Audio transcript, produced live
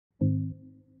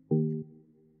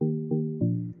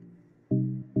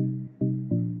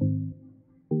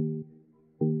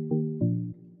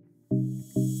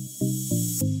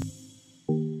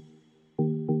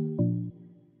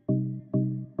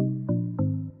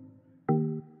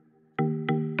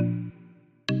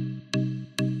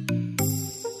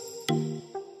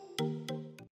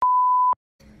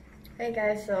Hey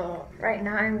guys, so right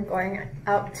now I'm going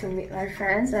out to meet my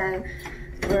friends and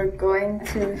we're going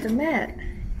to the Met.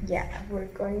 Yeah, we're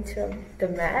going to the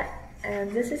Met and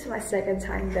this is my second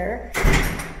time there.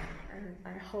 And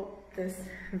I hope this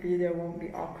video won't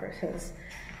be awkward because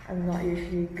I'm not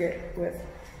usually good with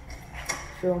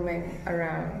filming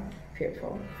around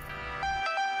people.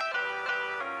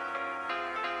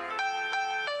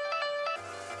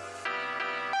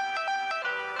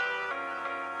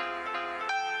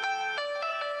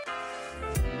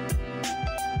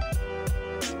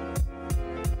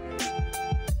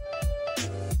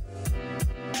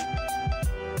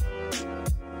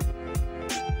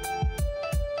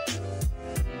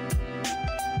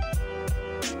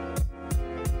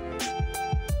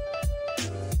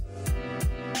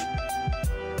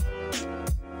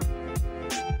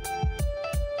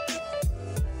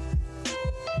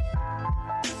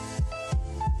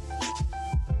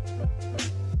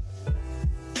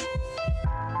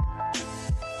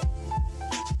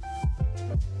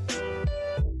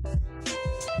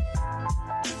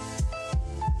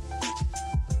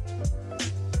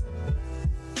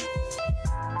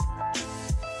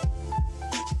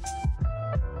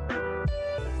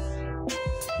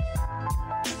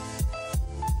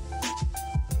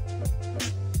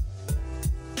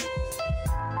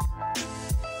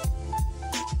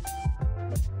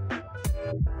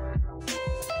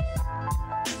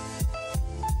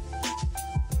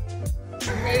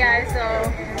 Hey guys, so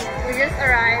we just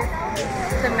arrived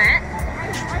at the Met.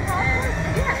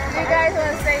 And yeah, you guys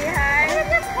want to say hi?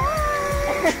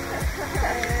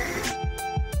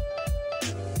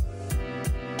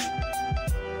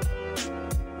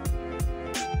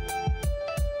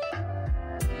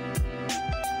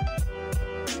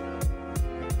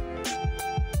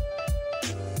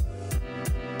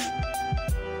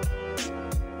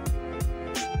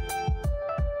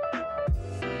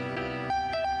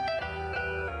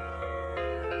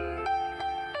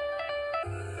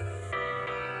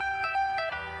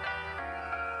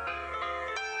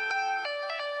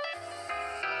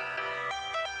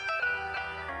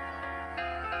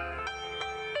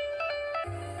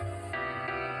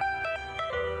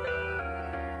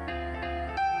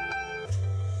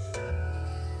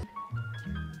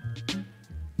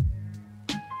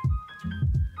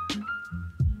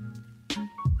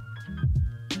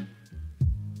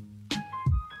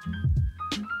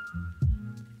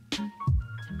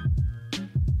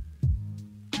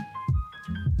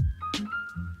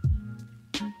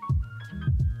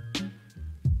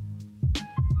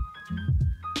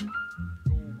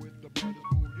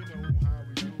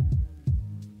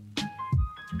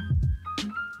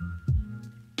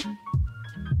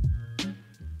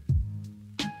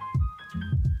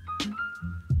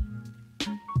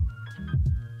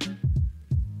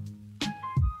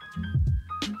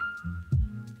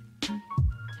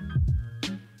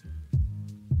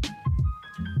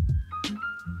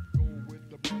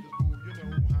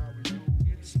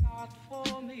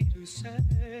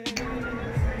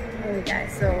 Hey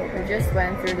guys, so we just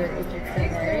went through the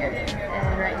Egyptian area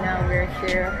and right now we're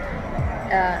here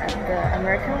at the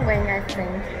American Wing, I think.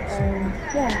 And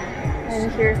yeah,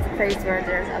 and here's the place where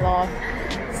there's a lot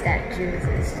of statues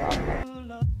and stuff.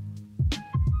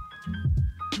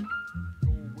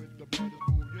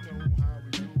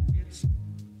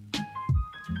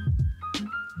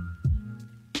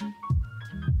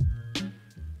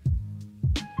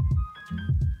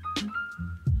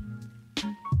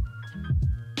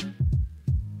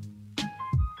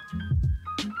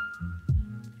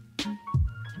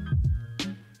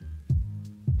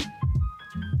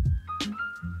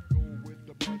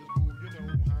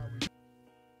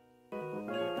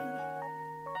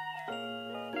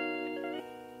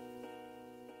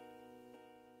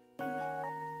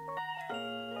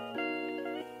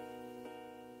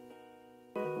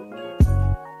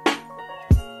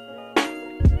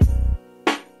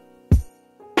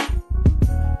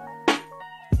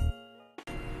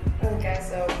 Okay,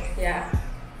 so yeah,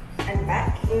 I'm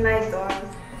back in my dorm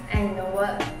and you know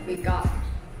what? We got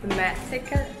the Met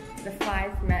ticket, the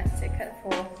 5 Met ticket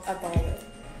for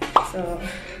 $1. So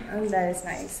that is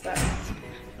nice, but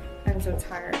I'm so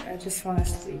tired. I just want to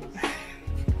sleep.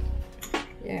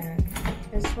 Yeah,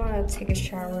 I just want to take a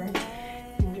shower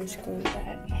and just go to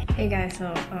bed. Hey guys,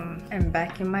 so I'm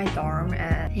back in my dorm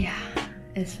and yeah,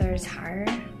 it's very tired,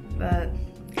 but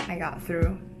I got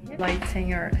through.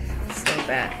 Lighting are so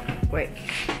bad. Wait.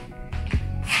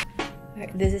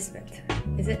 This is better.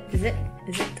 Is it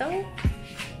though?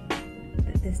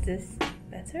 Is this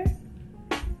better?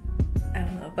 I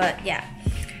don't know, but yeah.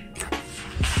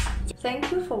 Thank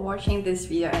you for watching this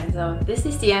video, and so this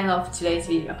is the end of today's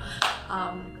video.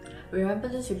 remember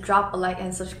to drop a like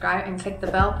and subscribe and click the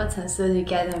bell button so you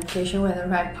get a notification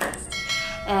when I post.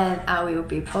 And I will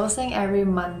be posting every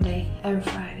Monday and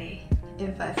Friday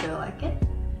if I feel like it.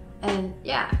 And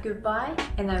yeah, goodbye,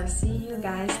 and I will see you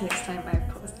guys next time I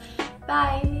post.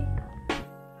 Bye!